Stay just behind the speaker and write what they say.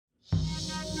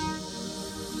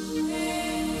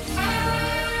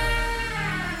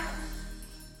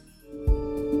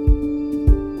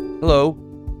Hello,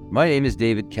 my name is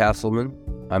David Castleman.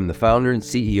 I'm the founder and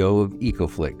CEO of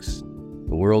EcoFlix,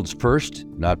 the world's first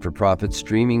not-for-profit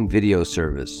streaming video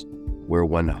service, where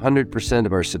 100%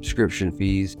 of our subscription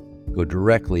fees go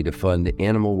directly to fund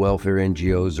animal welfare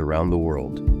NGOs around the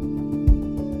world.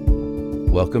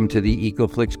 Welcome to the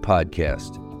EcoFlix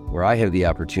podcast, where I have the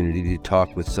opportunity to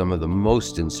talk with some of the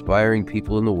most inspiring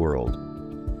people in the world.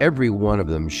 Every one of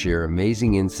them share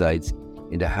amazing insights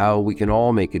into how we can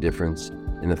all make a difference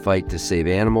in the fight to save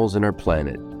animals and our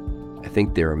planet. I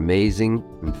think they're amazing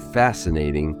and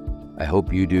fascinating. I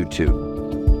hope you do too.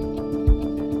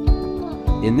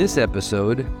 In this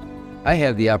episode, I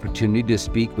have the opportunity to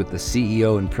speak with the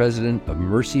CEO and president of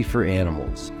Mercy for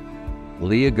Animals,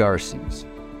 Leah Garces.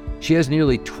 She has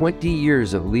nearly 20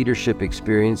 years of leadership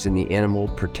experience in the animal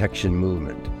protection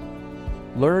movement.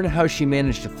 Learn how she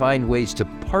managed to find ways to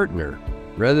partner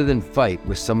rather than fight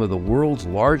with some of the world's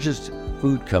largest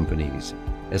food companies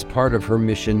as part of her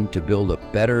mission to build a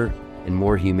better and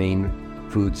more humane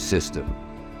food system.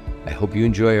 I hope you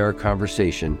enjoy our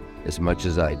conversation as much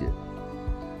as I did.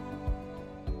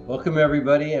 Welcome,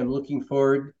 everybody. I'm looking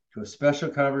forward to a special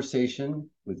conversation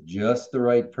with just the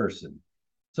right person.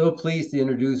 So pleased to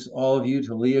introduce all of you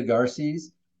to Leah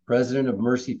Garces, president of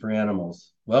Mercy for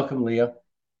Animals. Welcome, Leah.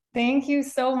 Thank you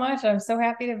so much. I'm so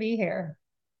happy to be here.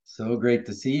 So great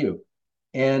to see you.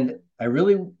 And I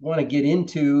really want to get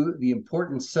into the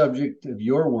important subject of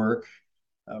your work,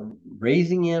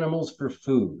 raising animals for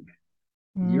food.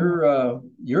 You're a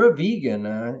vegan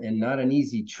and not an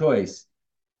easy choice.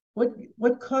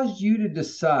 What caused you to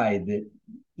decide that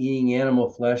eating animal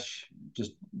flesh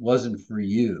just wasn't for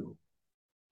you?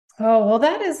 Oh, well,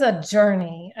 that is a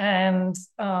journey. And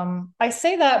I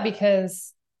say that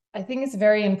because I think it's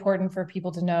very important for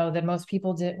people to know that most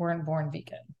people weren't born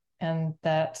vegan, and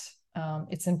that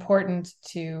it's important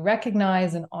to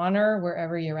recognize and honor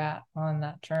wherever you're at on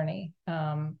that journey,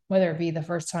 whether it be the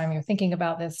first time you're thinking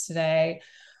about this today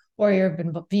or you've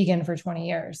been vegan for 20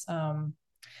 years.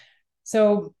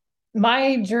 So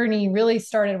my journey really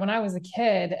started when I was a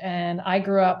kid, and I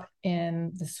grew up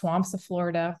in the swamps of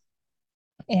Florida,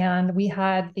 and we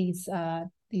had these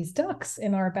ducks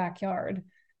in our backyard,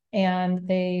 and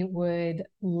the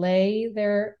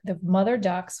mother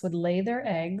ducks would lay their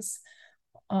eggs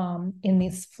in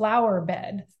this flower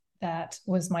bed that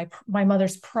was my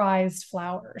mother's prized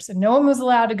flowers, and no one was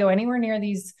allowed to go anywhere near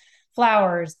these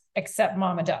flowers except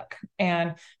Mama Duck.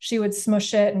 And she would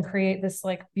smush it and create this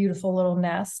like beautiful little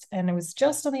nest, and it was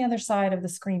just on the other side of the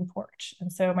screen porch.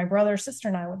 And so my brother, sister,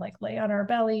 and I would like lay on our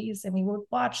bellies, and we would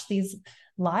watch these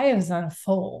lives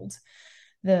unfold.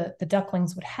 The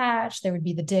ducklings would hatch. There would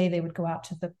be the day they would go out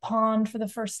to the pond for the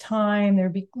first time. There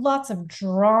would be lots of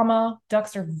drama.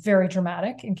 Ducks are very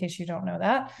dramatic, in case you don't know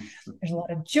that. There's a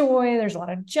lot of joy. There's a lot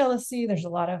of jealousy. There's a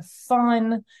lot of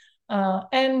fun.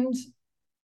 And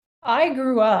I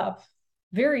grew up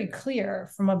very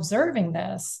clear from observing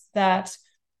this that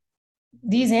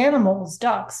these animals,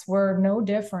 ducks, were no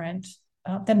different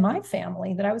than my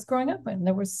family that I was growing up in.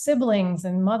 There were siblings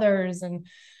and mothers and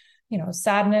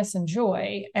sadness and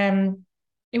joy. And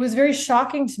it was very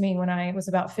shocking to me when I was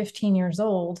about 15 years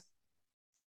old,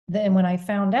 then when I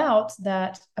found out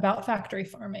about factory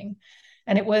farming.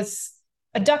 And it was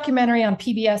a documentary on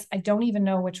PBS. I don't even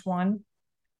know which one.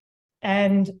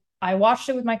 And I watched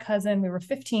it with my cousin. We were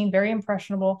 15, very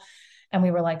impressionable. And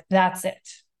we were like, that's it.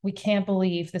 We can't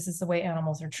believe this is the way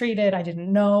animals are treated. I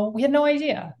didn't know. We had no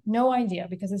idea,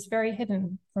 because it's very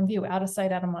hidden from view, out of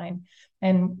sight, out of mind.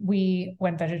 And we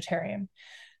went vegetarian.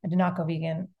 I did not go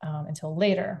vegan until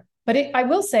later. But I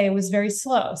will say it was very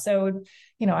slow. So,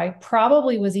 I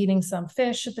probably was eating some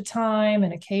fish at the time,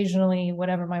 and occasionally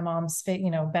whatever my mom's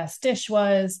best dish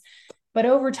was. But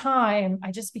over time,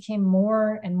 I just became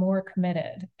more and more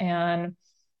committed. And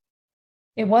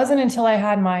it wasn't until I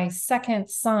had my second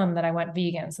son that I went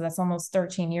vegan. So that's almost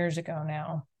 13 years ago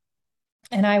now.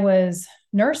 And I was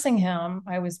nursing him,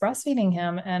 I was breastfeeding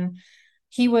him, and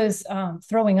he was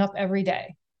throwing up every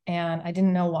day. And I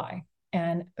didn't know why.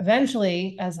 And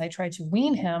eventually, as I tried to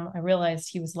wean him, I realized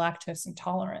he was lactose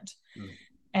intolerant.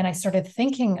 And I started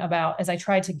thinking about, as I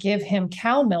tried to give him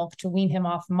cow milk to wean him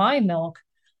off my milk,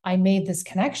 I made this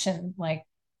connection, like,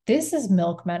 this is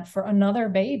milk meant for another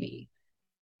baby,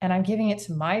 and I'm giving it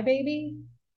to my baby.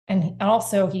 And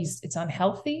also it's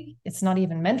unhealthy. It's not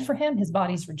even meant for him. His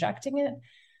body's rejecting it.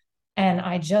 And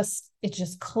it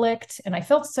just clicked. And I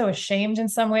felt so ashamed in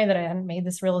some way that I hadn't made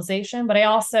this realization, but I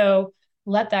also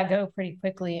let that go pretty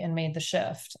quickly and made the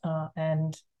shift.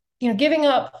 And giving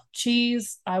up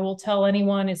cheese, I will tell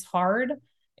anyone, is hard.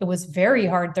 It was very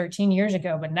hard 13 years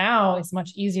ago, but now it's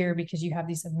much easier because you have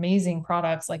these amazing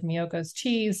products like Miyoko's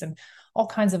cheese and all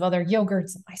kinds of other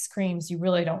yogurts and ice creams. You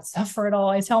really don't suffer at all.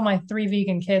 I tell my 3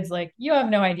 vegan kids, like, you have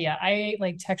no idea. I ate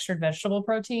like textured vegetable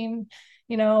protein,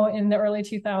 in the early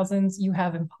 2000s. You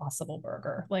have Impossible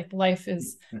Burger. Like, life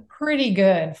is pretty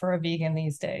good for a vegan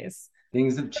these days.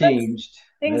 Things have changed.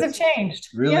 Things have That's changed.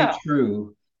 really Yeah.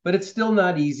 true. But it's still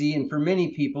not easy. And for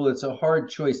many people, it's a hard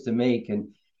choice to make. And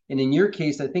in your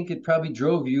case, I think it probably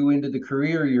drove you into the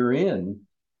career you're in.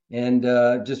 And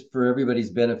just for everybody's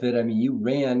benefit, I mean, you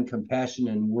ran Compassion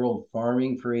in World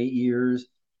Farming for 8 years,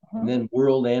 and then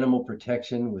World Animal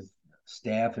Protection with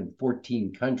staff in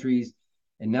 14 countries,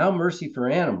 and now Mercy for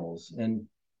Animals. And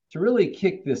to really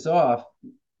kick this off,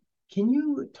 can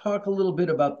you talk a little bit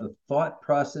about the thought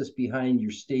process behind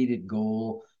your stated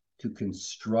goal to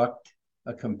construct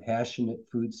a compassionate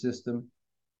food system?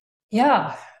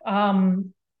 Yeah.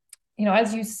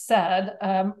 As you said,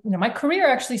 my career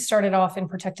actually started off in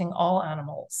protecting all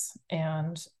animals.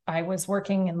 And I was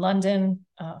working in London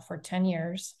for 10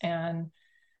 years, and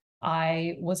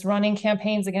I was running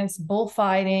campaigns against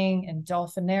bullfighting and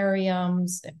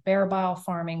dolphinariums and bear bile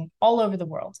farming all over the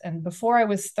world. And before I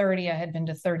was 30, I had been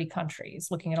to 30 countries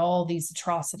looking at all these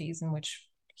atrocities in which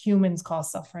humans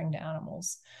cause suffering to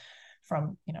animals,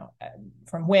 from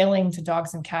whaling to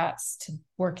dogs and cats to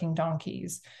working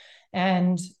donkeys.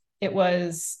 And it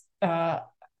was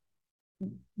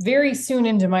very soon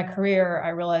into my career, I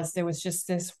realized there was just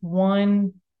this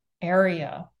one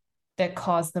area that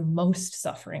caused the most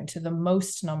suffering to the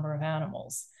most number of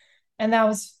animals. And that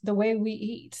was the way we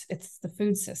eat. It's the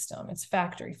food system. It's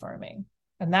factory farming.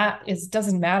 And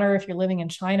doesn't matter if you're living in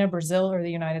China, Brazil, or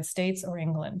the United States or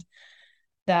England,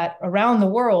 that around the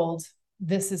world,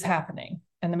 this is happening.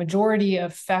 And the majority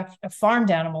of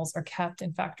farmed animals are kept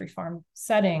in factory farm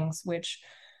settings, which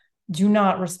do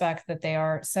not respect that they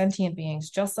are sentient beings,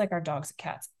 just like our dogs and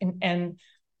cats. And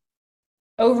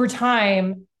over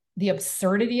time, the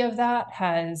absurdity of that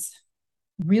has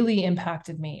really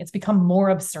impacted me. It's become more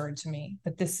absurd to me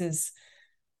that this is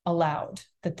allowed,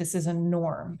 that this is a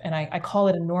norm. And I call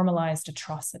it a normalized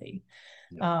atrocity.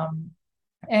 Yeah.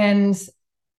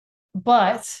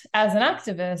 But as an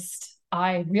activist,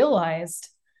 I realized,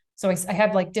 so I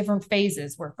had like different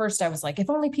phases where first I was like, if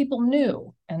only people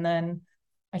knew. And then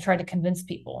I tried to convince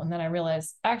people. And then I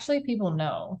realized actually people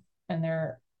know, and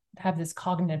have this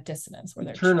cognitive dissonance where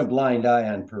they turn a blind eye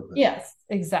on purpose. Yes,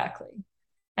 exactly.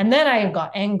 And then I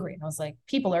got angry and I was like,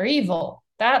 people are evil.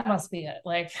 That must be it.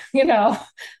 Like, that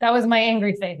was my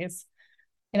angry phase,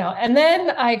 and then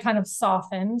I kind of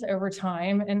softened over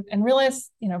time and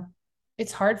realized,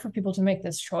 it's hard for people to make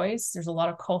this choice. There's a lot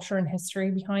of culture and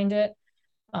history behind it.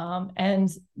 And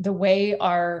the way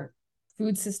our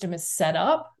food system is set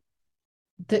up,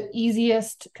 the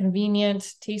easiest, convenient,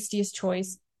 tastiest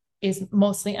choice is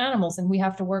mostly animals. And we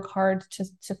have to work hard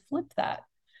to flip that.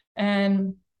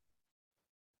 And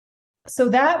so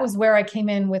that was where I came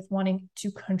in with wanting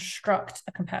to construct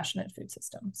a compassionate food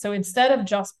system. So instead of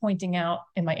just pointing out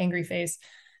in my angry face,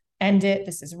 end it,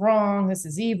 this is wrong, this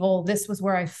is evil, this was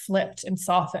where I flipped and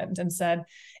softened and said,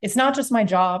 it's not just my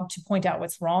job to point out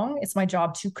what's wrong, it's my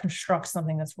job to construct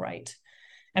something that's right.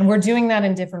 And we're doing that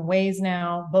in different ways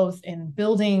now, both in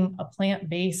building a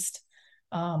plant-based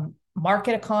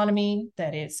market economy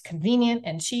that is convenient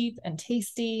and cheap and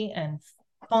tasty and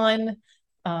fun.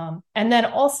 And then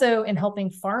also in helping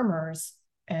farmers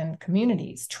and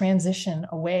communities transition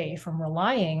away from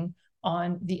relying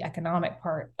on the economic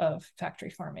part of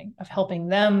factory farming, of helping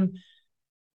them.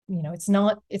 It's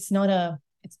not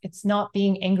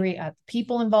being angry at the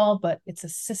people involved, but it's a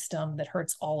system that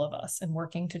hurts all of us, and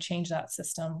working to change that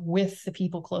system with the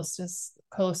people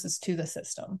closest to the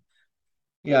system.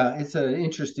 Yeah, it's an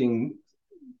interesting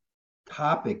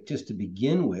topic just to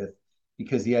begin with,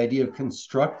 because the idea of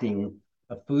constructing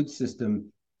a food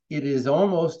system, it is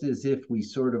almost as if we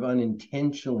sort of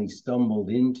unintentionally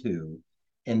stumbled into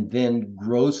and then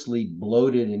grossly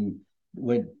bloated and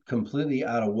went completely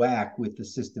out of whack with the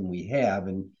system we have.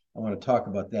 And I want to talk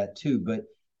about that too. But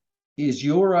is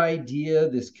your idea,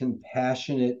 this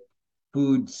compassionate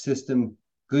food system,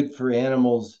 good for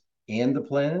animals and the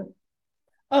planet?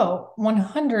 Oh,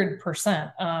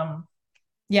 100%.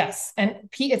 Yes. And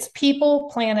it's people,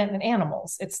 planet, and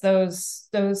animals. It's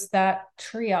that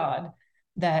triad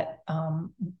that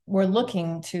we're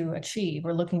looking to achieve,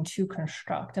 we're looking to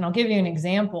construct. And I'll give you an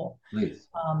example. Please.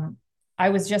 I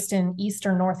was just in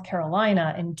Eastern North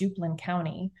Carolina in Duplin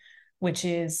County, which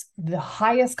is the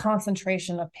highest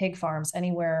concentration of pig farms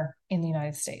anywhere in the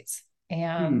United States.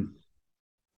 And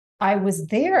I was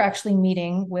there actually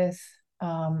meeting with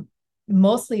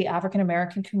mostly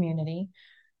African-American community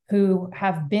who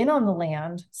have been on the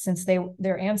land since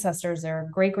their ancestors, their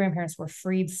great-grandparents were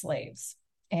freed slaves.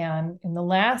 And in the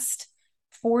last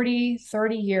 40,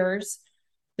 30 years,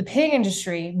 the pig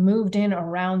industry moved in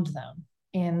around them,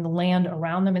 in the land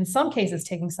around them, in some cases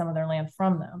taking some of their land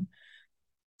from them,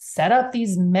 set up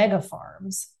these mega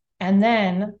farms, and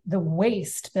then the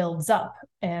waste builds up,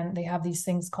 and they have these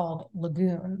things called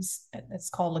lagoons. It's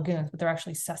called lagoons, but they're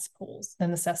actually cesspools.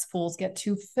 Then the cesspools get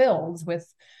too filled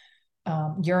with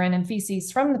urine and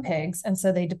feces from the pigs, and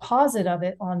so they deposit of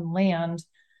it on land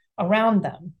around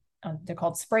them. They're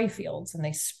called spray fields, and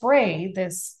they spray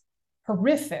this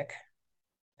horrific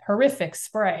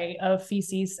spray of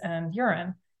feces and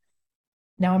urine.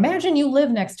 Now imagine you live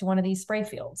next to one of these spray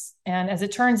fields. And as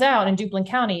it turns out, in Duplin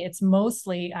County, it's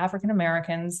mostly African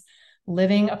Americans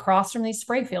living across from these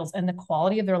spray fields, and the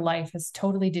quality of their life has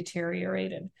totally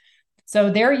deteriorated.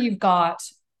 So there you've got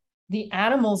the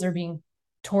animals are being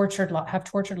tortured, have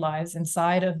tortured lives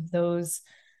inside of those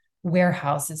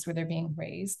warehouses where they're being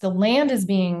raised. The land is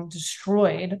being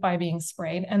destroyed by being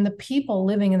sprayed, and the people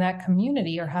living in that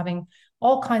community are having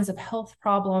all kinds of health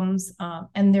problems,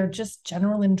 and their just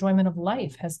general enjoyment of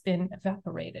life has been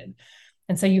evaporated.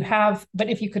 And so you have, but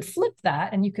if you could flip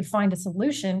that and you could find a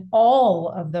solution, all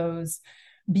of those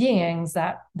beings,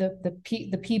 that the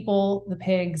people, the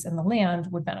pigs, and the land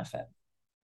would benefit.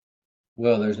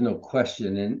 Well, there's no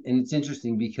question. And it's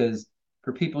interesting because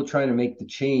for people trying to make the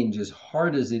change, as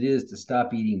hard as it is to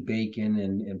stop eating bacon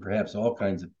and perhaps all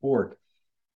kinds of pork,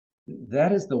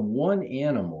 that is the one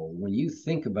animal, when you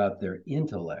think about their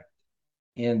intellect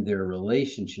and their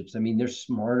relationships, I mean, they're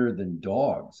smarter than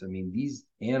dogs. I mean, these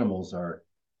animals are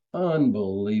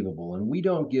unbelievable, and we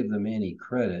don't give them any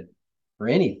credit for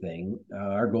anything.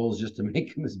 Our goal is just to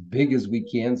make them as big as we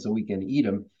can so we can eat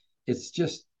them.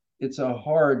 It's a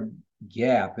hard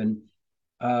gap. And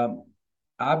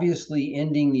obviously,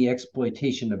 ending the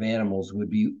exploitation of animals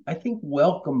would be, I think,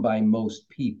 welcome by most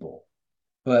people.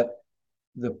 But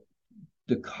the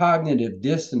cognitive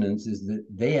dissonance is that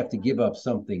they have to give up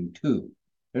something too.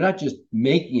 They're not just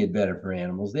making it better for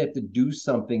animals, they have to do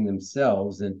something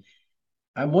themselves. And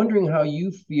I'm wondering how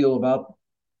you feel about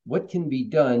what can be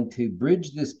done to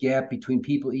bridge this gap between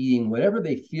people eating whatever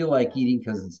they feel like eating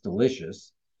because it's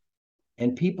delicious,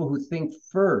 and people who think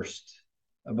first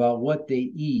about what they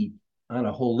eat on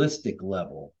a holistic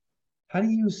level. How do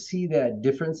you see that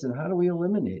difference, and how do we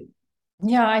eliminate it?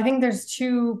 Yeah, I think there's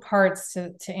two parts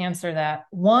to answer that.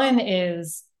 One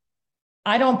is,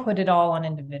 I don't put it all on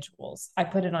individuals. I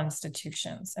put it on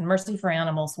institutions. And Mercy for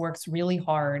Animals works really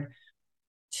hard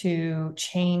to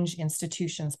change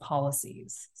institutions'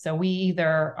 policies. So we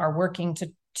either are working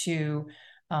to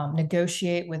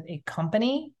negotiate with a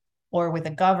company or with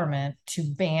a government to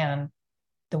ban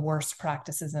the worst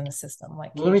practices in the system.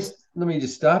 Like, well, let me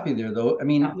just stop you there, though. I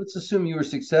mean, yeah. Let's assume you were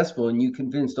successful and you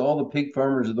convinced all the pig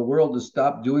farmers of the world to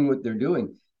stop doing what they're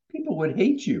doing. People would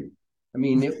hate you. I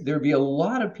mean, there'd be a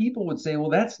lot of people would say, well,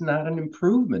 that's not an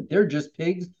improvement. They're just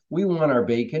pigs. We want our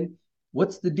bacon.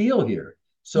 What's the deal here?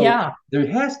 So yeah, there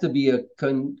has to be a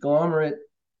conglomerate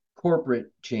corporate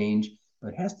change,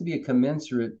 but it has to be a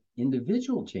commensurate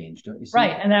individual change, don't you see?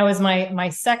 Right. And that was my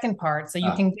second part. So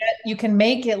you can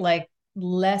make it like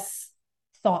less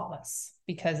thoughtless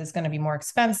because it's going to be more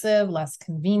expensive, less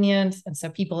convenient. And so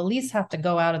people at least have to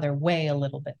go out of their way a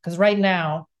little bit, because right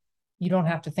now you don't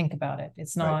have to think about it.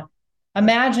 It's not. Right.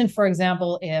 Imagine, for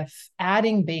example, if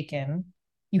adding bacon,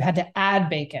 you had to add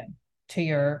bacon to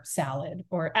your salad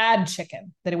or add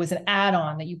chicken, that it was an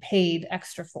add-on that you paid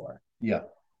extra for. Yeah.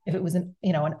 If it was an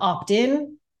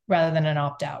opt-in rather than an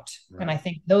opt-out. Right. And I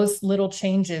think those little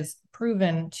changes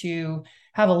proven to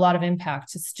have a lot of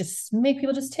impact. It's just make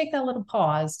people just take that little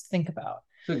pause, think about.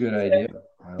 It's a good idea.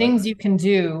 Things you can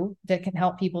do that can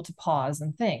help people to pause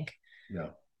and think. Yeah.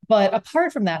 But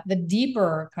apart from that, the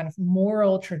deeper kind of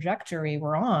moral trajectory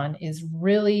we're on is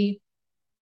really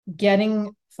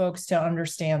getting folks to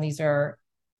understand these are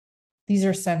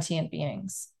sentient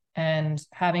beings, and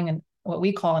having what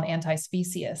we call an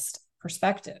anti-speciest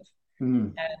perspective.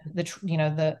 And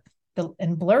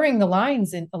and blurring the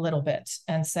lines a little bit,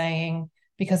 and saying,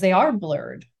 because they are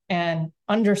blurred, and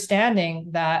understanding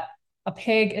that a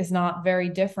pig is not very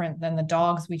different than the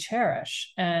dogs we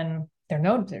cherish, and they're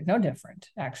no different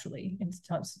actually in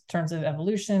terms of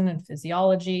evolution and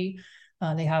physiology.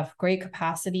 They have great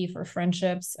capacity for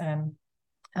friendships and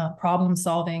problem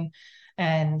solving,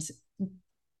 and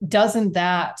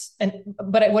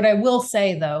but what I will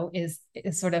say though is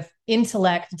sort of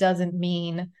intellect doesn't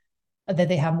mean that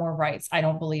they have more rights. I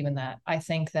don't believe in that. I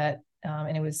think that,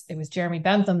 and it was Jeremy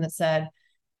Bentham that said,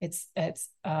 it's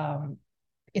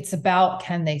It's about,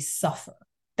 can they suffer?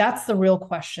 That's the real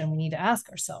question we need to ask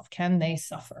ourselves. Can they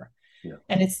suffer? Yeah.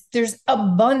 And there's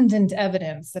abundant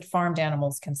evidence that farmed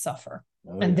animals can suffer.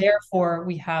 Oh, and yeah. therefore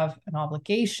we have an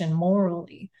obligation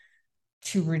morally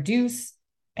to reduce,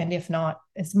 and if not,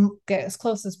 get as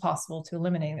close as possible to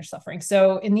eliminating their suffering.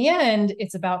 So in the end,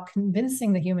 it's about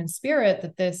convincing the human spirit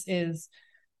that this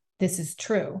is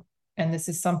true, and this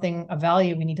is something, a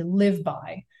value we need to live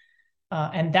by.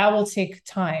 And that will take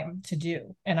time to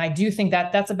do. And I do think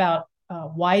that that's about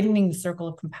widening the circle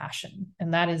of compassion.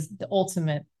 And that is the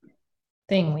ultimate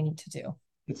thing we need to do.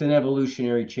 It's an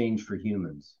evolutionary change for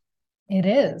humans. It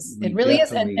is. It really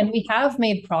is. And we have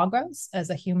made progress as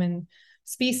a human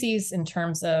species in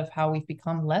terms of how we've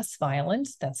become less violent.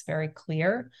 That's very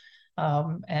clear.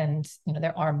 And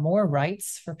there are more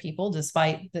rights for people,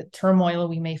 despite the turmoil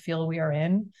we may feel we are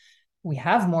in. We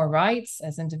have more rights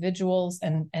as individuals.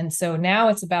 And so now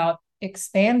it's about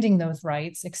expanding those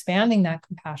rights, expanding that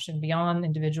compassion beyond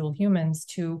individual humans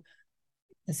to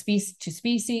the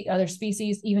species, other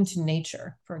species, even to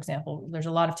nature. For example, there's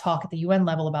a lot of talk at the UN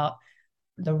level about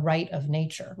the right of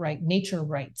nature, right? Nature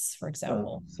rights, for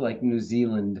example. It's like New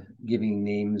Zealand giving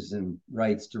names and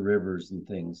rights to rivers and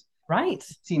things. Right.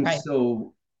 It seems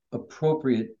so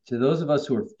appropriate to those of us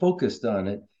who are focused on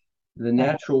it. The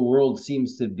natural world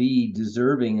seems to be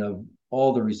deserving of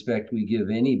all the respect we give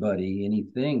anybody,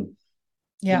 anything.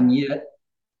 Yeah. And yet,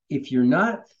 if you're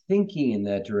not thinking in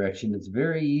that direction, it's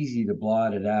very easy to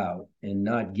blot it out and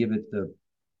not give it the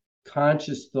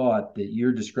conscious thought that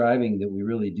you're describing that we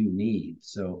really do need.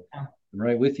 So I'm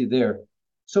right with you there.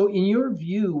 So in your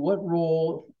view, what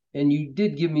role, and you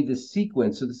did give me the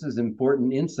sequence, so this is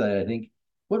important insight, I think,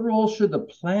 what role should the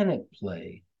planet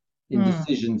play in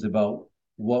decisions about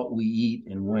what we eat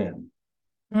and when?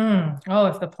 Oh,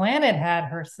 if the planet had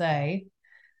her say,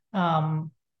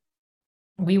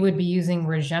 we would be using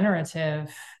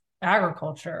regenerative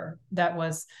agriculture.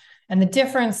 And the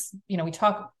difference, we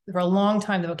talk for a long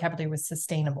time, the vocabulary was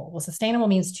sustainable. Well, sustainable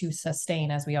means to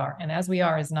sustain as we are, and as we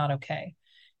are is not okay.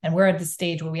 And we're at the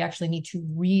stage where we actually need to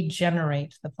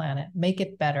regenerate the planet, make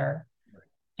it better.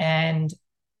 And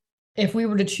if we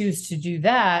were to choose to do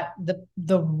that,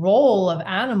 the role of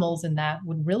animals in that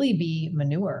would really be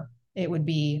manure. It would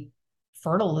be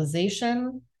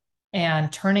fertilization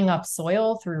and turning up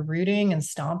soil through rooting and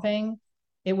stomping.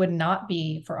 It would not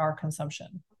be for our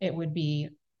consumption. It would be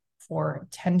for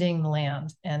tending the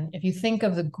land. And if you think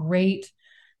of the great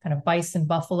kind of bison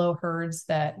buffalo herds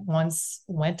that once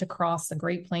went across the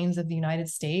Great Plains of the United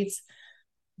States,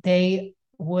 they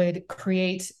would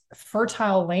create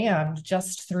fertile land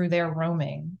just through their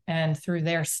roaming and through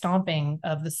their stomping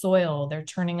of the soil, their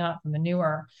turning up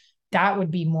manure. That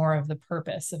would be more of the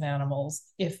purpose of animals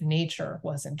if nature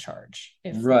was in charge.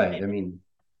 Right. I mean,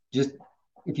 just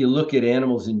if you look at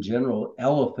animals in general,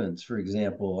 elephants, for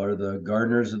example, are the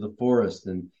gardeners of the forest,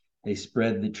 and they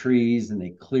spread the trees and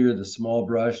they clear the small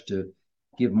brush to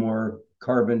give more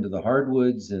carbon to the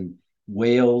hardwoods, and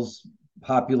whales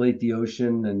populate the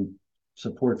ocean and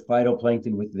support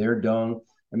phytoplankton with their dung.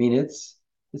 I mean, it's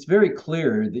very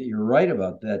clear that you're right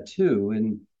about that too.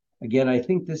 And again, I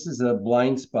think this is a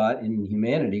blind spot in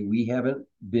humanity. We haven't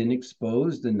been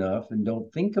exposed enough and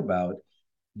don't think about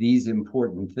these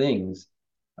important things.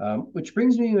 Which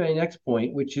brings me to my next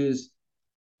point, which is,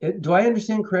 do I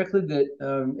understand correctly that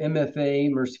MFA,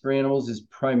 Mercy for Animals, is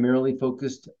primarily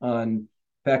focused on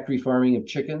factory farming of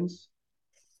chickens?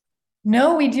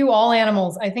 No, we do all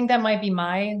animals. I think that might be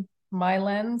my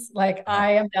lens. Like,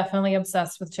 I am definitely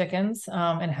obsessed with chickens,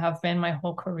 and have been my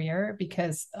whole career,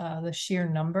 because the sheer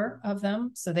number of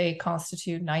them. So they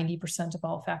constitute 90% of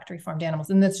all factory farmed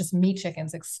animals. And that's just meat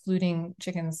chickens, excluding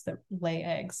chickens that lay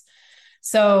eggs.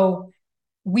 So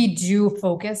we do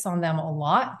focus on them a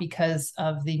lot because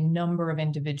of the number of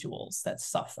individuals that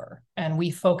suffer. And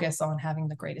we focus on having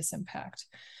the greatest impact.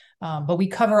 But we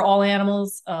cover all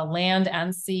animals, land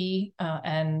and sea,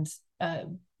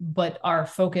 but our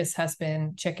focus has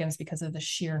been chickens because of the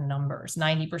sheer numbers.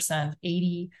 90%,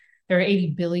 there are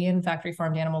 80 billion factory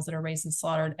farmed animals that are raised and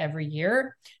slaughtered every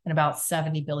year, and about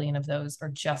 70 billion of those are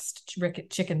just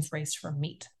chickens raised for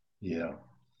meat. Yeah.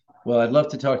 Well, I'd love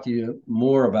to talk to you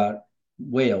more about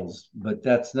whales, but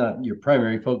that's not your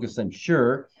primary focus, I'm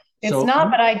sure. It's not,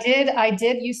 but I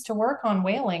did used to work on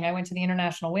whaling. I went to the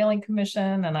International Whaling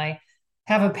Commission, and I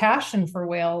have a passion for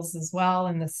whales as well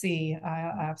in the sea.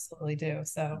 I absolutely do.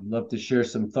 So I'd love to share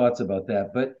some thoughts about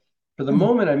that. But for the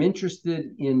moment, I'm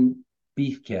interested in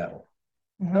beef cattle.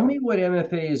 Tell me what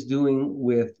MFA is doing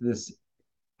with this,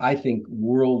 I think,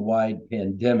 worldwide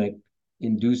pandemic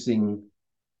inducing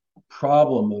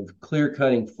problem of clear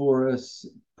cutting forests,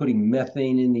 putting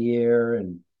methane in the air,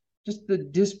 and just the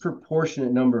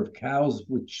disproportionate number of cows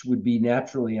which would be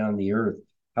naturally on the earth.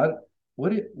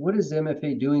 What is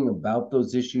MFA doing about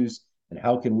those issues, and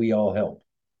how can we all help?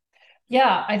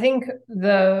 Yeah, I think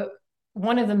the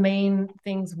one of the main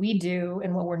things we do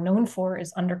and what we're known for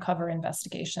is undercover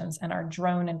investigations and our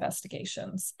drone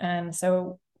investigations. And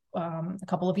so a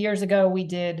couple of years ago, we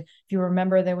did, if you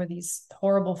remember, there were these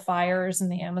horrible fires in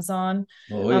the Amazon.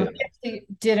 Oh, yeah. We actually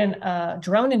did a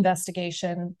drone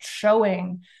investigation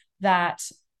showing that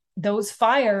those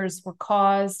fires were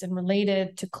caused and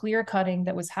related to clear cutting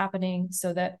that was happening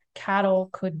so that cattle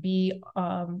could be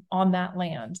on that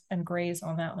land and graze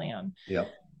on that land. Yeah.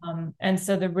 And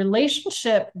so the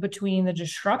relationship between the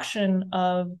destruction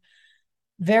of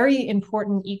very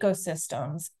important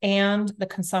ecosystems and the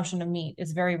consumption of meat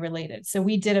is very related. So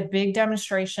we did a big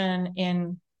demonstration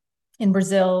in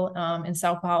Brazil, in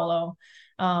Sao Paulo,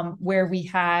 where we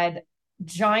had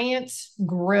giant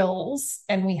grills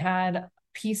and we had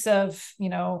piece of,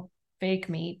 fake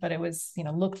meat, but it was,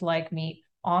 looked like meat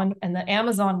on, and the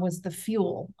Amazon was the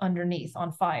fuel underneath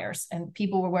on fires. And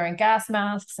people were wearing gas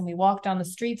masks, and we walked down the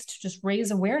streets to just raise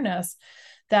awareness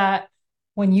that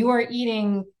when you are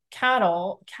eating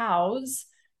cows,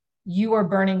 you are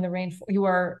burning the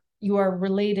rainforest. You are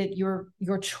related,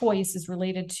 your choice is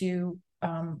related to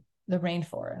the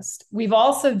rainforest. We've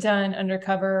also done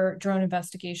undercover drone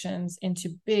investigations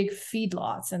into big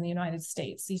feedlots in the United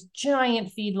States, these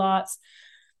giant feedlots,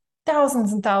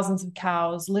 thousands and thousands of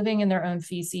cows living in their own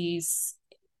feces,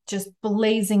 just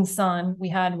blazing sun. We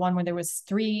had one where there was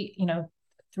three,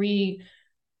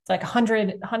 it's like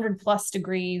 100 plus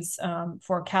degrees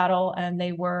for cattle, and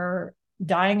they were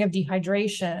dying of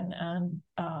dehydration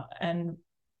and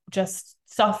just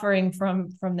suffering from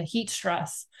the heat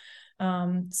stress.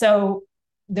 So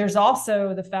there's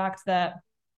also the fact that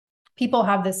people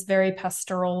have this very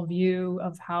pastoral view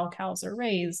of how cows are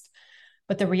raised.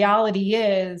 But the reality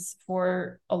is,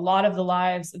 for a lot of the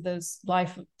lives of those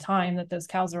lifetime that those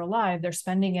cows are alive, they're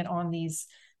spending it on these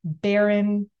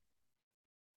barren,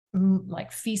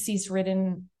 like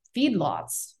feces-ridden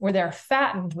feedlots where they're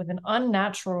fattened with an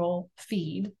unnatural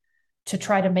feed to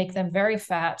try to make them very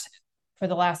fat for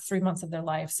the last 3 months of their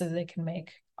life so they can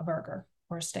make a burger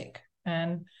or a steak.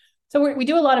 And so we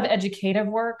do a lot of educative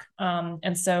work.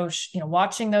 And so,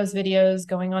 watching those videos,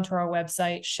 going onto our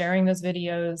website, sharing those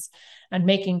videos, and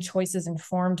making choices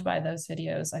informed by those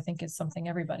videos, I think is something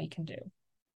everybody can do.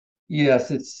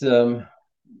 Yes, it's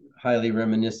highly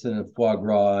reminiscent of foie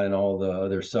gras and all the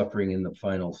other suffering in the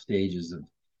final stages of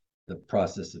the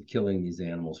process of killing these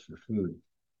animals for food.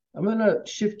 I'm going to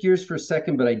shift gears for a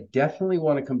second, but I definitely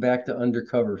want to come back to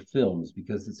undercover films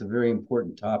because it's a very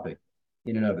important topic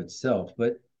in and of itself.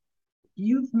 But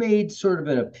you've made sort of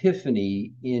an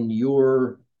epiphany in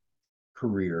your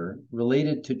career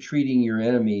related to treating your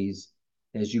enemies,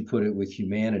 as you put it, with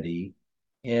humanity.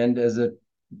 And as a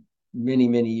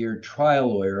many year trial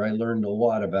lawyer, I learned a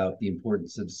lot about the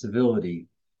importance of civility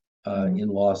in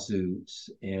lawsuits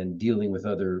and dealing with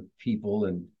other people.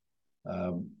 And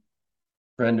a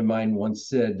friend of mine once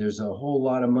said, there's a whole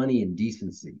lot of money in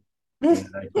decency. And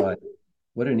I thought,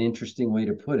 what an interesting way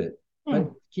to put it. But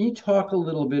can you talk a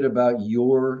little bit about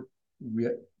your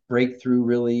breakthrough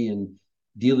really in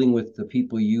dealing with the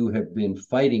people you have been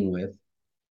fighting with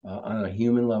on a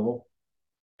human level?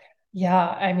 Yeah,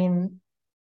 I mean,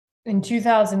 in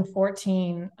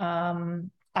 2014,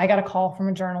 I got a call from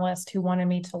a journalist who wanted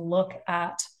me to look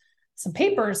at some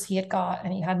papers he had got,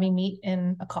 and he had me meet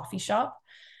in a coffee shop.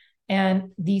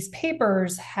 And these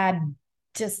papers had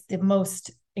just the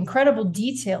most incredible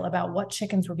detail about what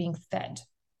chickens were being fed.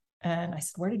 And I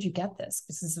said, where did you get this?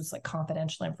 Because this was like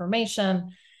confidential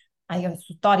information. I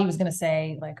thought he was going to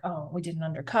say like, oh, we did an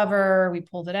undercover, we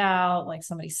pulled it out, like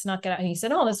somebody snuck it out. And he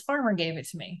said, oh, this farmer gave it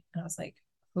to me. And I was like,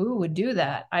 who would do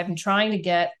that? I've been trying to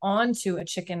get onto a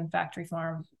chicken factory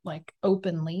farm like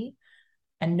openly,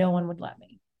 and no one would let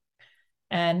me.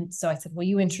 And so I said, will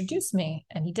you introduce me?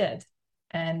 And he did.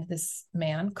 And this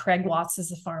man, Craig Watts,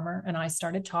 is a farmer. And I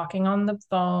started talking on the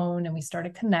phone, and we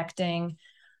started connecting.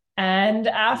 And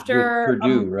after with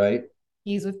Purdue, right?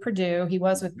 He's with Purdue. He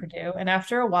was with Purdue. And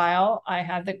after a while, I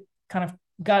had the kind of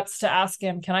guts to ask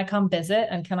him, can I come visit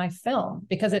and can I film?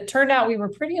 Because it turned out we were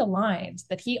pretty aligned,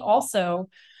 that he also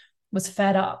was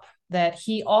fed up, that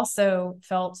he also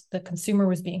felt the consumer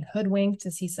was being hoodwinked,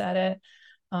 as he said it,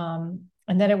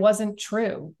 and that it wasn't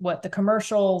true what the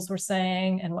commercials were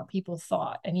saying and what people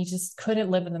thought. And he just couldn't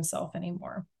live with himself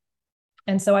anymore.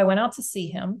 And so I went out to see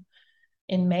him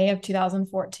in May of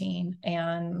 2014,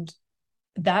 and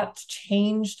that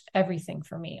changed everything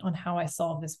for me on how I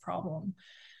solved this problem.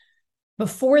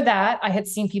 Before that, I had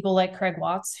seen people like Craig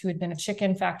Watts, who had been a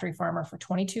chicken factory farmer for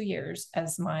 22 years,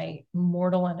 as my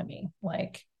mortal enemy.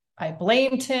 Like, I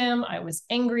blamed him. I was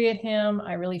angry at him.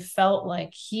 I really felt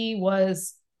like he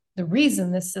was the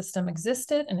reason this system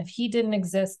existed. And if he didn't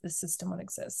exist, the system would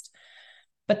exist.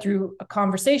 But through a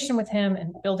conversation with him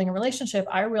and building a relationship,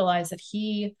 I realized that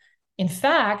he, in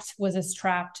fact, was as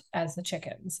trapped as the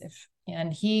chickens.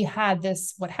 And he had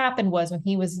this, what happened was when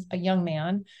he was a young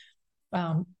man,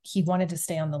 he wanted to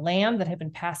stay on the land that had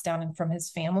been passed down from his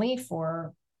family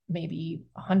for maybe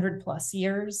 100 plus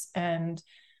years. And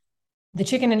the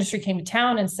chicken industry came to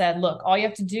town and said, look, all you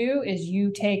have to do is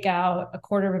you take out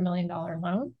 $250,000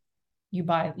 loan,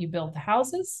 you build the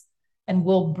houses, and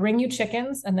we'll bring you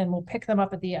chickens, and then we'll pick them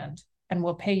up at the end, and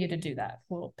we'll pay you to do that.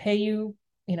 We'll pay you,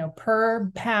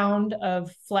 per pound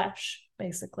of flesh,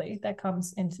 basically, that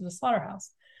comes into the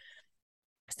slaughterhouse.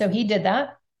 So he did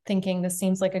that, thinking this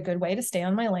seems like a good way to stay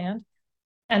on my land.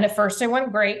 And at first it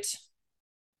went great.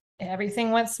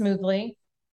 Everything went smoothly.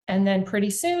 And then pretty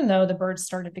soon, though, the birds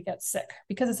started to get sick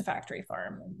because it's a factory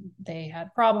farm. They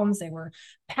had problems. They were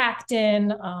packed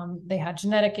in. They had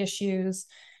genetic issues,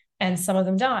 and some of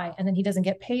them die. And then he doesn't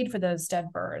get paid for those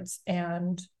dead birds.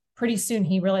 And pretty soon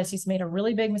he realized he's made a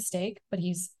really big mistake, but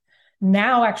he's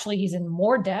in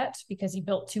more debt because he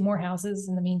built 2 more houses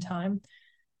in the meantime.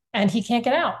 And he can't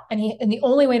get out. And the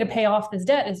only way to pay off this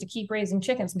debt is to keep raising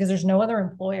chickens because there's no other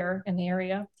employer in the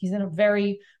area. He's in a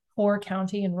very poor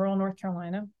county in rural North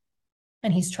Carolina,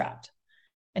 and he's trapped.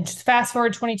 And just fast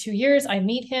forward 22 years, I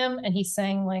meet him, and he's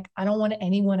saying, like, I don't want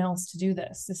anyone else to do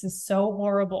this. This is so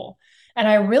horrible. And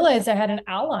I realized I had an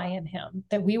ally in him,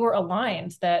 that we were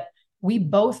aligned, that we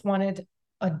both wanted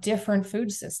a different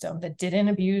food system that didn't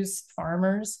abuse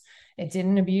farmers. It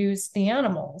didn't abuse the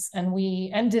animals. And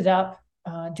we ended up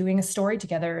doing a story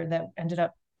together that ended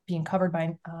up being covered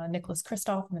by Nicholas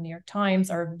Kristof in the New York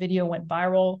Times. Our video went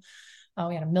viral.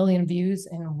 We had 1 million views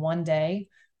in one day,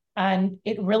 and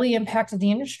it really impacted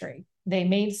the industry.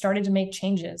 They started to make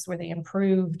changes where they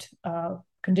improved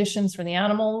conditions for the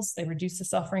animals. They reduced the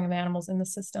suffering of animals in the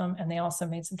system, and they also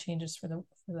made some changes for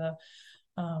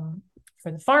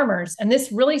the farmers. And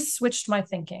this really switched my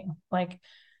thinking, like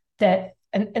that.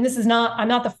 And this is not, I'm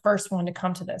not the first one to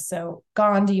come to this. So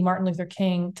Gandhi, Martin Luther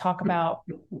King talk about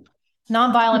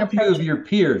nonviolent approach. A few of your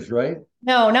peers, right?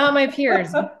 No, not my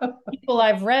peers. People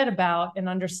I've read about and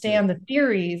understand the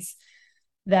theories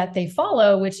that they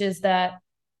follow, which is that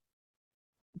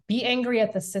be angry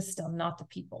at the system, not the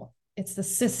people. It's the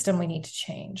system we need to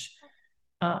change.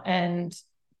 And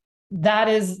that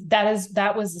was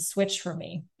the switch for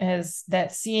me, is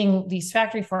that seeing these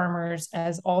factory farmers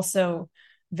as also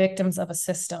victims of a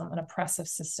system, an oppressive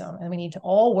system, and we need to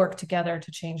all work together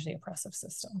to change the oppressive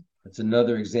system. That's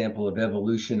another example of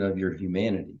evolution of your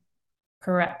humanity.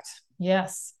 Correct.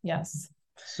 Yes.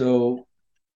 So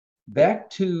back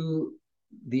to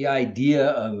the idea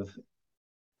of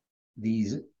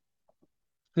these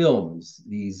films,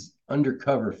 these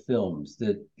undercover films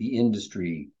that the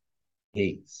industry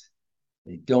hates.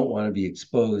 They don't want to be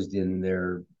exposed in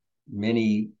their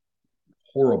many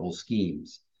horrible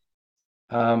schemes.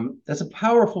 That's a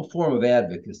powerful form of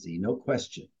advocacy, no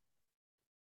question.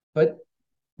 But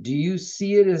do you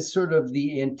see it as sort of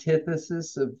the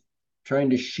antithesis of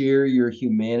trying to share your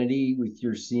humanity with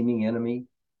your seeming enemy?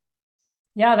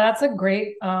 Yeah, that's a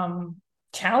great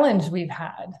challenge we've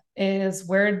had, is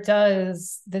where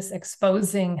does this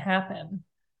exposing happen?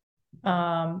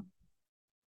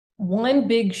 One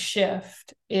big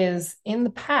shift is, in the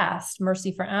past,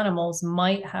 Mercy for Animals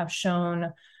might have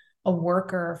shown a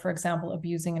worker, for example,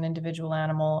 abusing an individual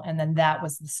animal, and then that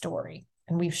was the story.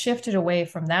 And we've shifted away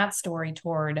from that story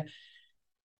toward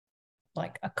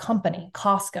like a company,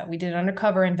 Costco. We did an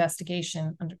undercover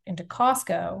investigation into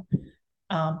Costco,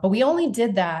 but we only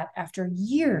did that after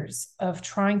years of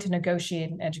trying to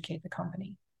negotiate and educate the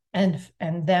company, and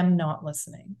them not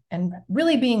listening, and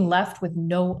really being left with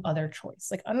no other choice.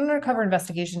 Like, an undercover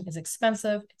investigation is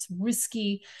expensive, it's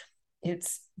risky,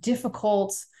 it's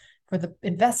difficult for the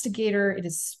investigator, it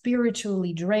is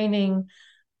spiritually draining.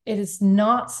 It is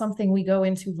not something we go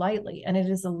into lightly, and it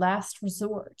is a last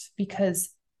resort because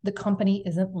the company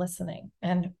isn't listening.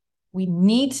 And we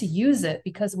need to use it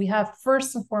because we have,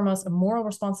 first and foremost, a moral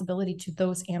responsibility to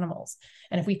those animals.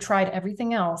 And if we tried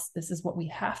everything else, this is what we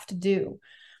have to do,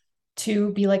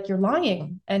 to be like, you're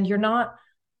lying and you're not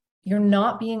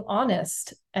being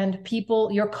honest, and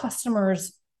people, your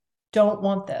customers don't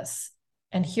want this.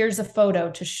 And here's a photo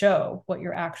to show what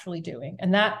you're actually doing.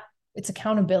 And that, it's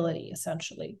accountability,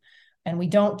 essentially. And we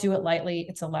don't do it lightly.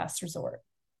 It's a last resort.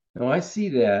 No, I see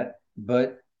that,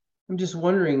 but I'm just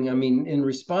wondering, I mean, in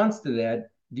response to that,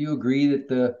 do you agree that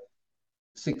the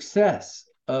success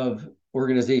of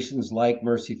organizations like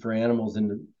Mercy for Animals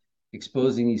in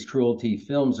exposing these cruelty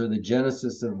films are the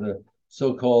genesis of the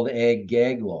so-called ag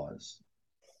gag laws?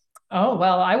 Oh,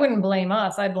 well, I wouldn't blame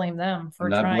us. I'd blame them I'm for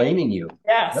not trying. blaming you,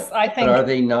 Yes, but I are think.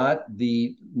 they not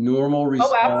the normal Oh,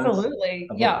 response absolutely.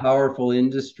 of a Yeah. powerful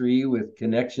industry with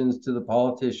connections to the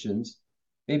politicians?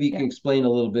 Maybe you Yeah. can explain a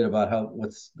little bit about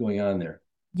what's going on there.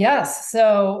 Yes.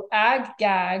 So ag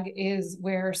gag is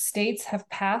where states have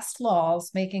passed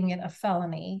laws making it a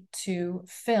felony to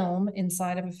film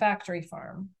inside of a factory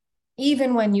farm,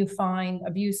 even when you find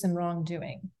abuse and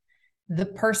wrongdoing. The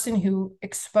person who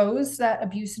exposed that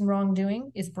abuse and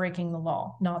wrongdoing is breaking the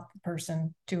law, not the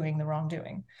person doing the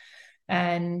wrongdoing.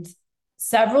 And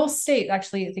several states,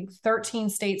 actually, I think 13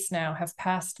 states now have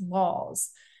passed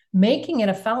laws making it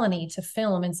a felony to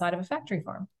film inside of a factory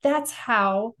farm. That's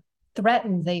how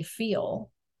threatened they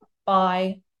feel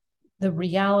by the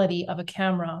reality of a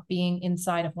camera being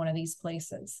inside of one of these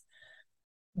places.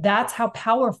 That's how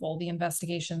powerful the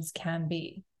investigations can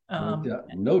be.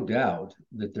 No doubt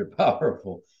that they're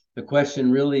powerful. The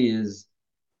question really is,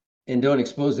 and don't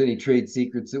expose any trade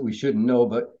secrets that we shouldn't know,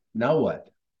 but now what?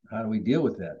 How do we deal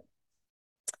with that?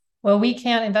 Well, we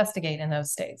can't investigate in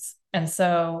those states. And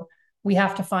so we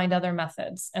have to find other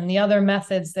methods. And the other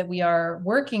methods that we are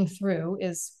working through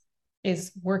is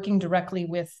working directly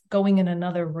with going in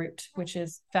another route, which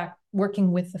is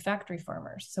working with the factory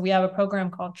farmers. So we have a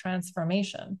program called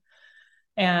Transformation.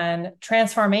 And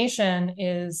Transformation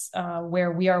is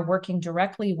where we are working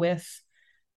directly with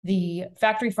the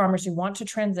factory farmers who want to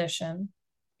transition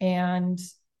and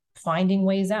finding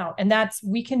ways out. And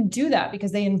we can do that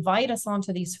because they invite us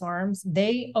onto these farms.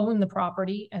 They own the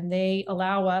property and they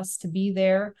allow us to be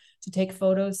there to take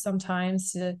photos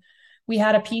sometimes. We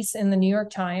had a piece in the New York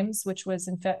Times, which was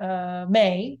in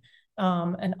May,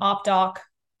 an op-doc,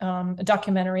 a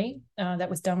documentary that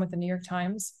was done with the New York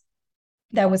Times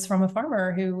that was from a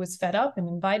farmer who was fed up and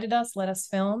invited us, let us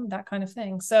film, that kind of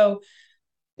thing. So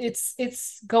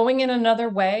it's going in another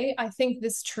way. I think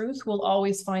this truth will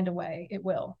always find a way. It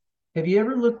will. Have you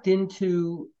ever looked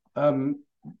into the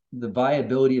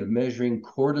viability of measuring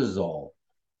cortisol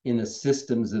in the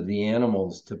systems of the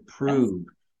animals to prove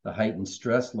the heightened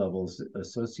stress levels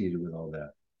associated with all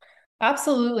that?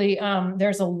 Absolutely.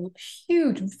 There's a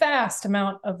huge, vast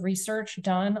amount of research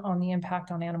done on the impact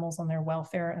on animals, on their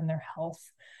welfare and their health.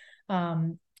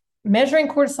 Measuring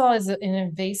cortisol is an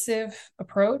invasive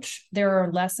approach. There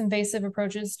are less invasive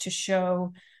approaches to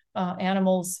show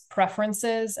animals'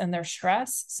 preferences and their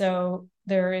stress. So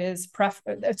there is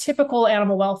a typical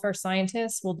animal welfare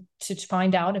scientist will to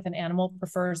find out if an animal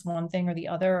prefers one thing or the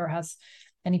other, or has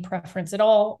any preference at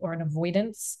all, or an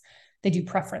avoidance. They do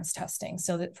preference testing.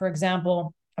 So that, for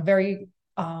example, a very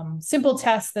simple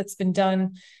test that's been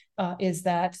done is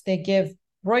that they give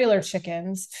broiler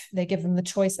chickens, they give them the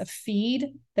choice of feed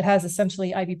that has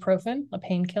essentially ibuprofen, a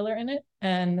painkiller in it,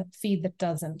 and feed that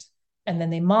doesn't. And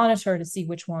then they monitor to see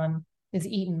which one is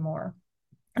eaten more.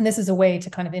 And this is a way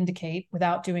to kind of indicate,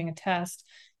 without doing a test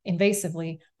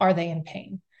invasively, are they in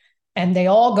pain? And they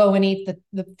all go and eat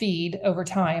the feed over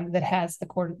time that has the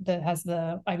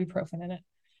ibuprofen in it.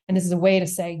 And this is a way to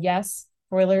say, yes,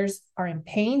 broilers are in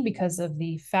pain because of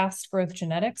the fast growth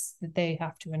genetics that they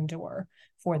have to endure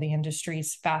for the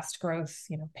industry's fast growth,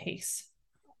 pace.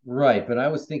 Right, but I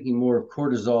was thinking more of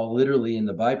cortisol literally in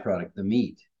the byproduct, the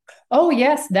meat. Oh,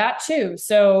 yes, that too.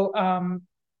 So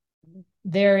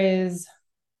there is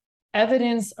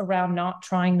evidence around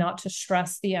trying not to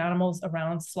stress the animals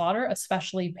around slaughter,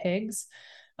 especially pigs.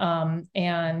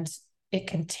 And it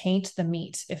can taint the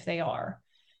meat if they are.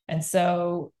 And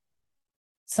so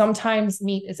sometimes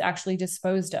meat is actually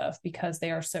disposed of because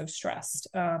they are so stressed.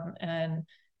 And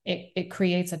it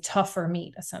creates a tougher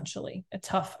meat, essentially,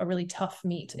 a really tough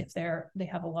meat if they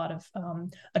have a lot of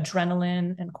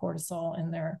adrenaline and cortisol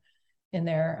in their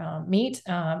meat.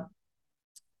 And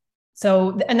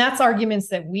that's arguments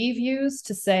that we've used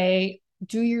to say,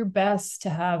 do your best to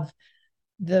have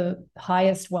the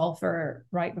highest welfare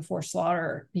right before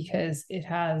slaughter because it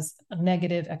has a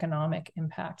negative economic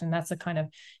impact. And that's a kind of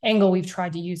angle we've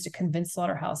tried to use to convince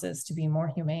slaughterhouses to be more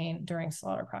humane during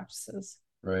slaughter practices.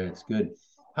 Right, it's good.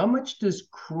 How much does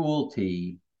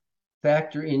cruelty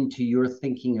factor into your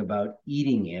thinking about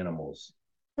eating animals?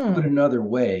 Put another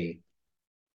way,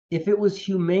 if it was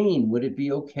humane, would it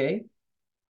be okay?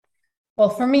 Well,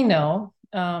 for me, no.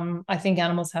 I think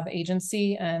animals have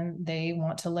agency and they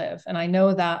want to live. And I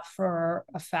know that for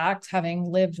a fact, having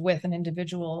lived with an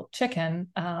individual chicken.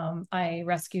 I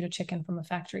rescued a chicken from a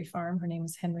factory farm. Her name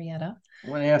is Henrietta. I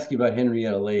want to ask you about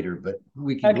Henrietta later, but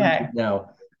we can Okay. leave it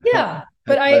now. Yeah.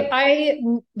 But I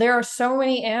there are so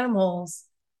many animals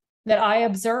that I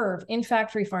observe in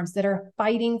factory farms that are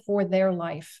fighting for their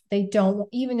life. They don't,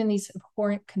 even in these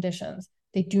abhorrent conditions,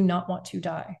 they do not want to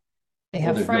die. They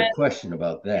have there's friends, no question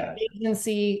about that.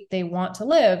 agency, they want to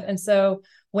live. And so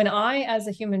when I, as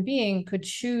a human being, could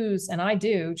choose, and I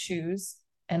do choose,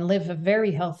 and live a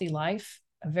very healthy life,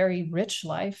 a very rich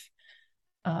life,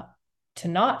 to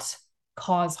not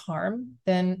cause harm,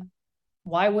 then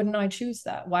why wouldn't I choose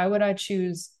that? Why would I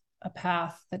choose a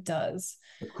path that does?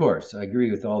 Of course, I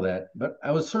agree with all that, but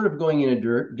I was sort of going in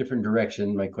a different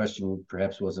direction. My question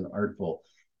perhaps wasn't artful.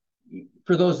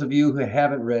 For those of you who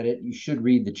haven't read it, you should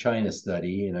read the China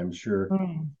study, and I'm sure,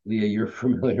 Leah, you're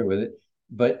familiar with it.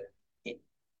 But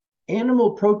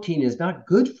animal protein is not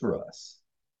good for us.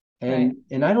 And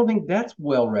I don't think that's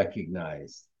well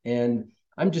recognized. And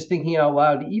I'm just thinking out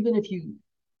loud, even if you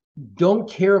don't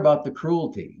care about the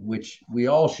cruelty, which we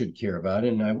all should care about,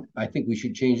 and I think we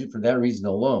should change it for that reason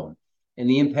alone. And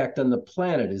the impact on the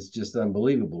planet is just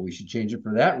unbelievable. We should change it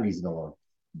for that reason alone.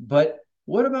 But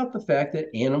what about the fact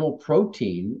that animal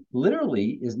protein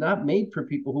literally is not made for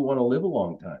people who want to live a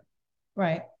long time?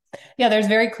 Right. Yeah, there's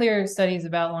very clear studies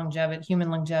about longevity, human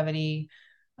longevity,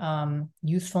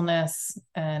 youthfulness,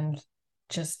 and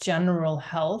just general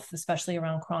health, especially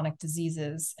around chronic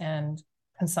diseases and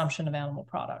consumption of animal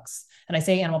products. And I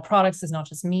say animal products is not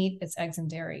just meat, it's eggs and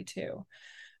dairy too.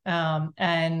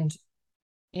 And,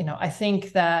 I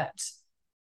think that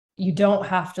you don't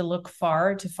have to look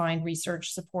far to find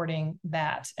research supporting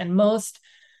that. And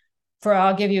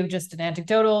I'll give you just an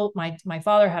anecdotal, my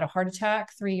father had a heart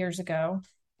attack 3 years ago.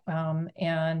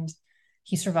 And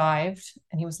he survived,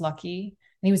 and he was lucky,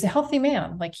 and he was a healthy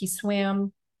man. Like, he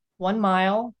swam 1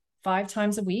 mile 5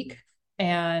 times a week,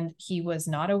 and he was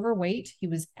not overweight. He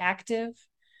was active,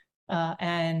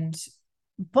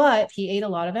 but he ate a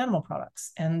lot of animal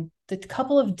products. And the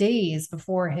couple of days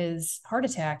before his heart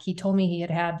attack, he told me he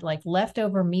had like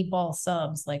leftover meatball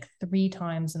subs like 3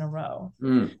 times in a row.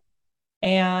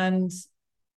 And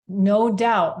no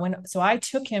doubt so I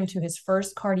took him to his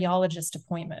first cardiologist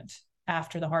appointment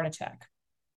after the heart attack.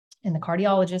 And the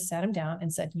cardiologist sat him down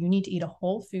and said, "You need to eat a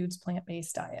whole foods,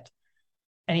 plant-based diet."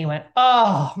 And he went,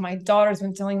 "Oh, my daughter's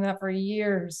been telling that for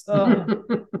years. Oh,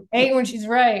 I hate when she's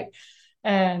right."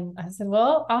 And I said,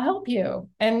 "Well, I'll help you."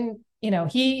 And,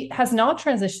 he has not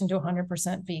transitioned to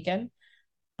 100% vegan,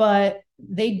 but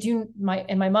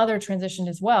my mother transitioned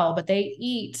as well, but they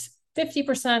eat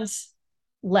 50%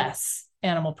 less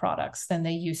animal products than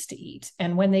they used to eat.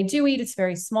 And when they do eat, it's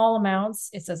very small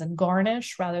amounts. It's as a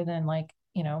garnish rather than like,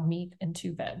 meat and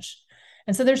 2 veg.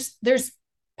 And so there's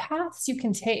paths you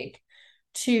can take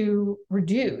to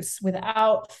reduce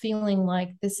without feeling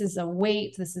like this is a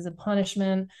weight, this is a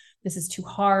punishment, this is too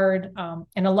hard.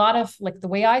 And a lot of, like, the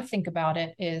way I think about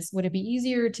it is, would it be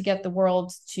easier to get the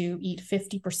world to eat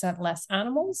 50% less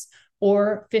animals,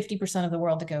 or 50% of the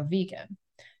world to go vegan?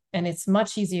 And it's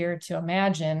much easier to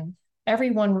imagine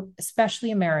everyone,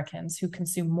 especially Americans, who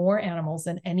consume more animals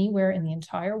than anywhere in the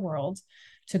entire world,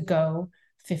 to go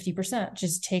 50%.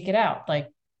 Just take it out. Like,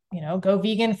 go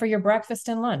vegan for your breakfast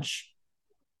and lunch.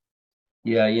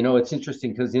 Yeah, it's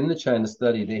interesting because in the China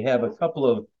study, they have a couple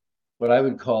of what I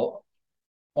would call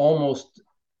almost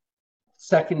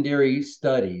secondary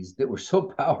studies that were so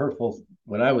powerful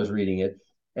when I was reading it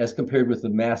as compared with the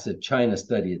massive China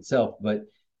study itself. But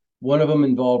one of them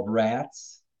involved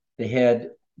rats. They had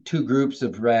 2 groups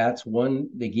of rats. One,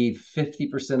 they gave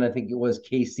 50%, I think it was,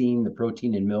 casein, the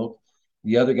protein in milk.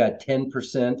 The other got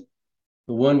 10%.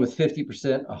 The one with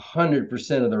 50%,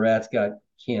 100% of the rats got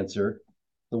cancer.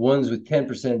 The ones with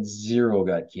 10%, 0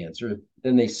 got cancer.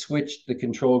 Then they switched the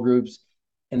control groups,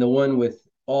 and the one with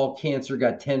all cancer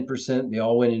got 10%. They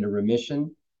all went into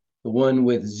remission. The one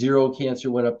with 0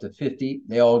 cancer went up to 50.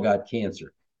 They all got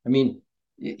cancer. I mean,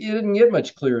 it didn't get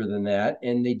much clearer than that.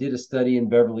 And they did a study in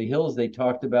Beverly Hills. They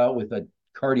talked about with a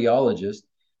cardiologist.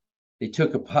 They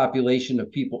took a population of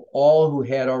people, all who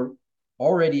had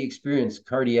already experienced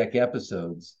cardiac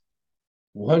episodes.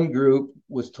 One group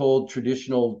was told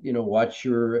traditional, watch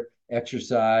your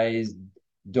exercise,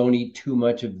 don't eat too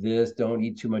much of this, don't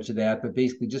eat too much of that, but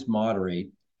basically just moderate.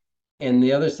 And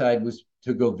the other side was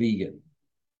to go vegan.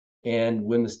 And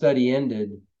when the study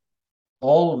ended,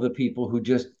 all of the people who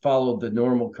just followed the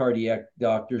normal cardiac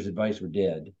doctor's advice were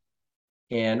dead.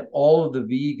 And all of the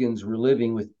vegans were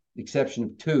living, with the exception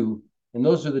of 2. And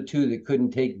those are the 2 that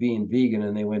couldn't take being vegan,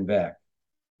 and they went back.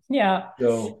 Yeah.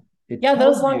 So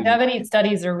those longevity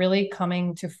studies are really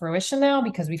coming to fruition now,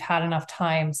 because we've had enough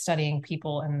time studying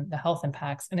people and the health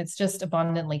impacts. And it's just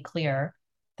abundantly clear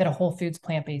that a whole foods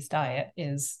plant-based diet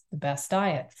is the best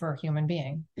diet for a human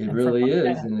being. It really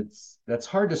is, and that's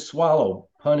hard to swallow,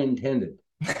 pun intended.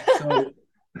 So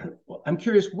I'm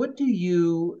curious, what do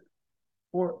you,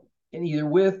 or and either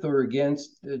with or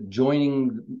against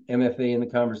joining MFA in the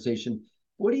conversation,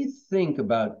 what do you think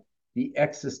about the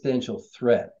existential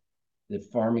threat that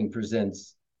farming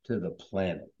presents to the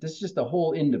planet? This is just a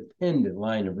whole independent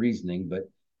line of reasoning, but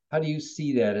how do you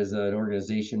see that as an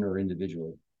organization or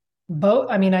individually? Both,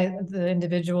 the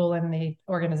individual and the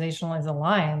organizational is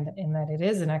aligned in that it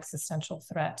is an existential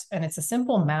threat, and it's a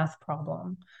simple math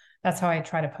problem. That's how I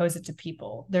try to pose it to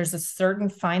people. There's a certain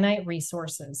finite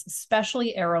resources,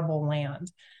 especially arable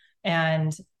land,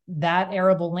 and that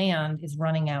arable land is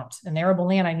running out. And arable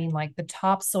land, I mean like the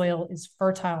topsoil is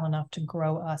fertile enough to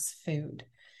grow us food.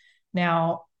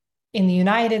 Now, in the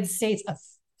United States,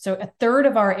 so a third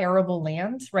of our arable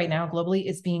land right now globally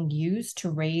is being used to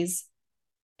raise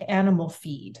animal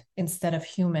feed instead of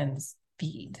humans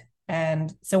feed.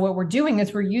 And so what we're doing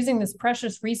is we're using this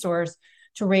precious resource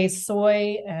to raise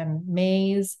soy and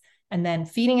maize and then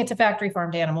feeding it to factory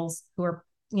farmed animals who are,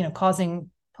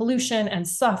 causing pollution and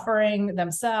suffering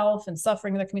themselves and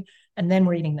suffering the community, and then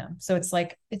we're eating them. So it's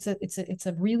like it's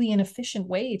a really inefficient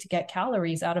way to get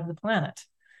calories out of the planet.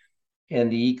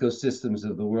 And the ecosystems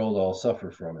of the world all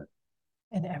suffer from it.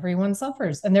 And everyone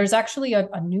suffers. And there's actually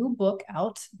a new book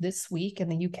out this week in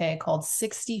the UK called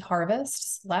 60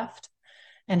 Harvests Left.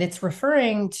 And it's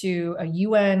referring to a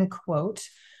UN quote,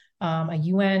 a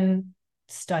UN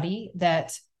study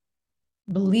that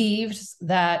believes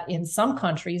that in some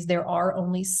countries there are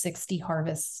only 60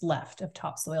 harvests left of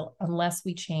topsoil unless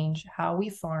we change how we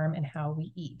farm and how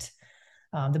we eat.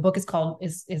 The book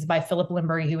is by Philip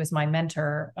Limbury, who is my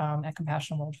mentor at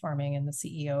Compassionate World Farming and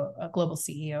the global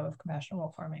CEO of Compassionate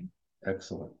World Farming.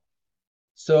 Excellent.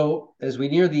 So as we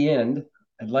near the end,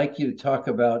 I'd like you to talk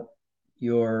about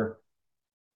your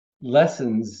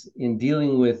lessons in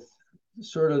dealing with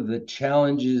sort of the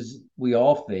challenges we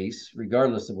all face,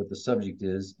 regardless of what the subject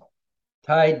is,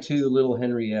 tied to little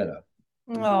Henrietta.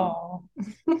 Oh,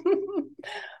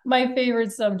 my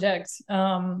favorite subject.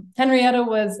 Henrietta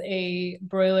was a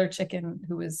broiler chicken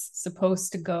who was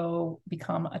supposed to go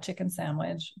become a chicken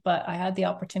sandwich, but I had the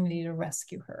opportunity to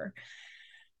rescue her.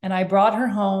 And I brought her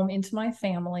home into my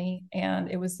family,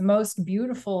 and it was the most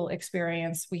beautiful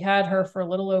experience. We had her for a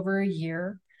little over a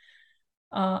year.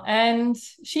 And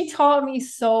she taught me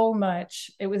so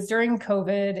much. It was during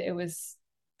COVID. It was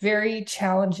very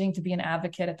challenging to be an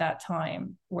advocate at that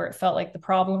time, where it felt like the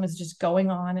problem is just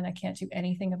going on and I can't do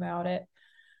anything about it.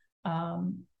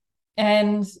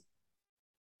 And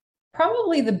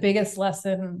probably the biggest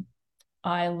lesson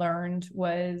I learned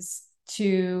was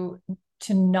to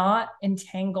not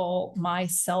entangle my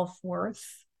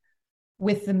self-worth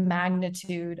with the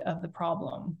magnitude of the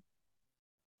problem.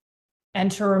 And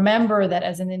to remember that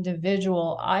as an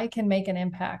individual, I can make an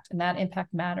impact, and that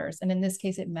impact matters. And in this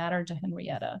case, it mattered to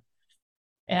Henrietta.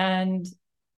 And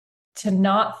to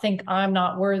not think I'm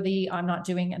not worthy, I'm not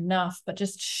doing enough, but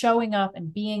just showing up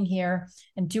and being here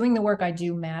and doing the work I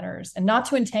do matters. And not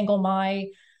to entangle my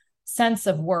sense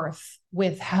of worth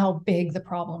with how big the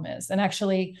problem is. And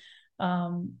actually,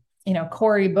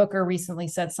 Cory Booker recently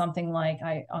said something like,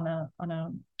 on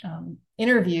a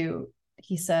interview,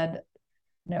 he said,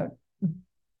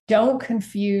 don't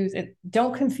confuse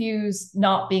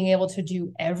not being able to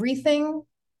do everything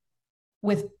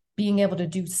with being able to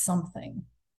do something.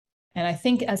 And I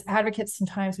think as advocates,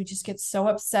 sometimes we just get so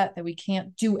upset that we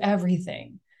can't do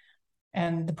everything.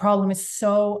 And the problem is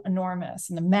so enormous,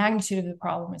 and the magnitude of the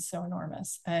problem is so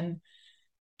enormous. And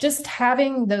just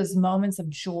having those moments of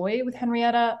joy with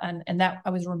Henrietta, and that I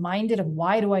was reminded of,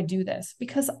 why do I do this?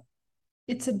 Because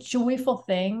it's a joyful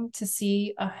thing to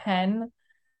see a hen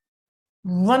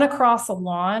run across a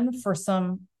lawn for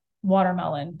some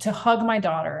watermelon, to hug my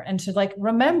daughter, and to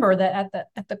remember that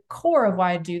at the core of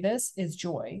why I do this is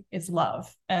joy, is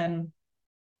love. And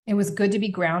it was good to be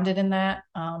grounded in that.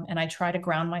 And I try to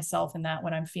ground myself in that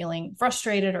when I'm feeling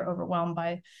frustrated or overwhelmed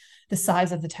by the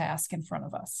size of the task in front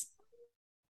of us.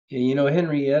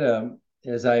 Henrietta,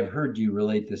 as I've heard you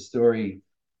relate this story,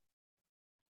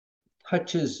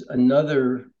 touches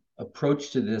another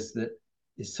approach to this that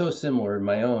is so similar in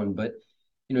my own, but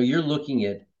you're looking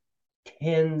at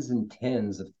tens and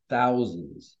tens of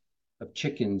thousands of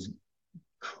chickens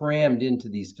crammed into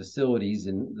these facilities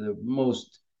in the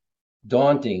most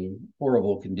daunting,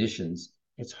 horrible conditions.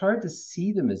 It's hard to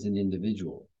see them as an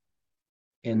individual.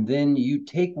 And then you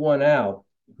take one out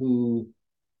who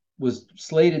was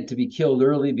slated to be killed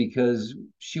early because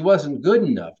she wasn't good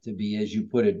enough to be, as you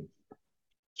put it,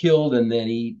 killed and then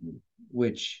eaten,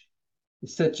 which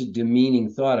is such a demeaning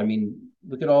thought. I mean,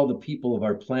 look at all the people of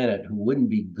our planet who wouldn't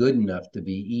be good enough to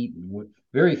be eaten.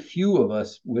 Very few of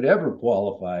us would ever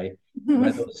qualify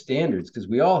by those standards because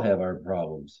we all have our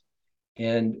problems.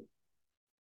 And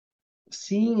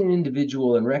seeing an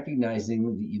individual and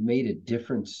recognizing that you made a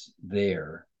difference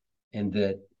there and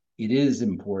that it is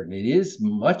important. It is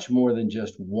much more than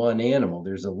just one animal.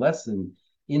 There's a lesson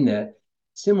in that,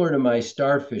 similar to my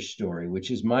starfish story,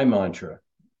 which is my mantra,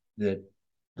 that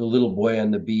the little boy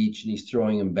on the beach and he's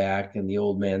throwing him back, and the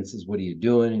old man says, "What are you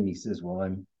doing?" And he says, "Well,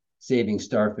 I'm saving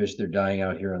starfish. They're dying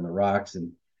out here on the rocks."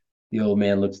 And the old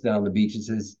man looks down the beach and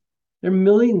says, "There are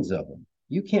millions of them.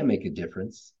 You can't make a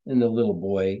difference." And the little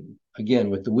boy, again,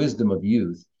 with the wisdom of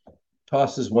youth,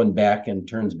 tosses one back and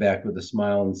turns back with a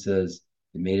smile and says,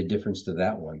 "It made a difference to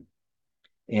that one."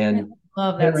 And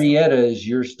Love that Henrietta is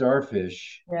your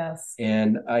starfish. Yes.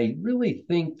 And I really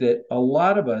think that a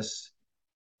lot of us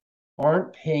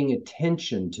aren't paying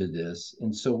attention to this.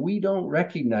 And so we don't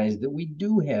recognize that we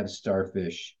do have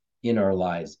starfish in our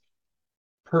lives.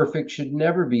 Perfect should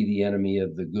never be the enemy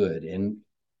of the good.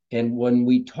 And when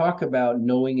we talk about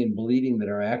knowing and believing that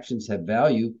our actions have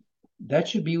value, that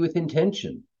should be with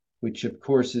intention, which of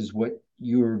course is what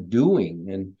you're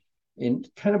doing. And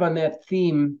kind of on that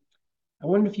theme, I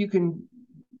wonder if you can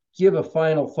give a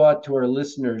final thought to our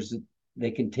listeners that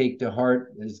they can take to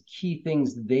heart as key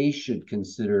things they should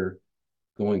consider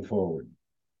going forward.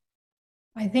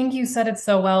 I think you said it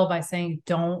so well by saying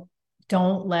don't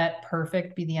let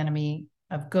perfect be the enemy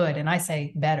of good. And I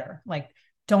say better. Like,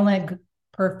 don't let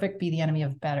perfect be the enemy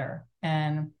of better.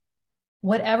 And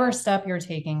whatever step you're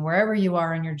taking, wherever you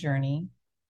are in your journey,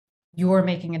 you're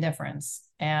making a difference.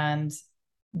 And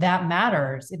that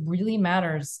matters. It really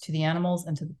matters to the animals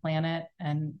and to the planet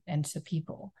and to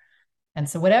people. And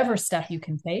so whatever step you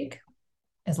can take,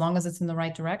 as long as it's in the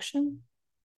right direction,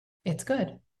 it's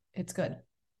good. It's good.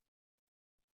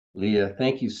 Leah,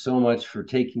 thank you so much for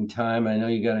taking time. I know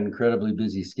you got an incredibly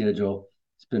busy schedule.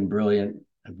 It's been brilliant.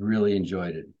 I've really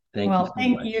enjoyed it. Thank you so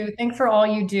thank much. you. Thanks for all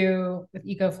you do with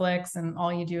EcoFlix and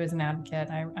all you do as an advocate.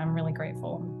 I'm really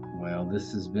grateful. Well,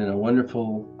 this has been a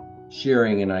wonderful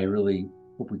sharing, and I really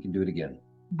hope we can do it again.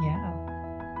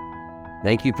 Yeah.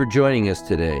 Thank you for joining us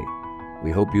today. We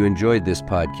hope you enjoyed this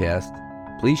podcast.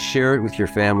 Please share it with your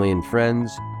family and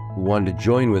friends who want to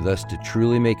join with us to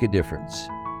truly make a difference.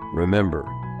 Remember,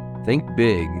 think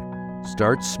big,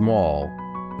 start small,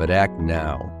 but act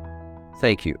now.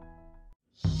 Thank you.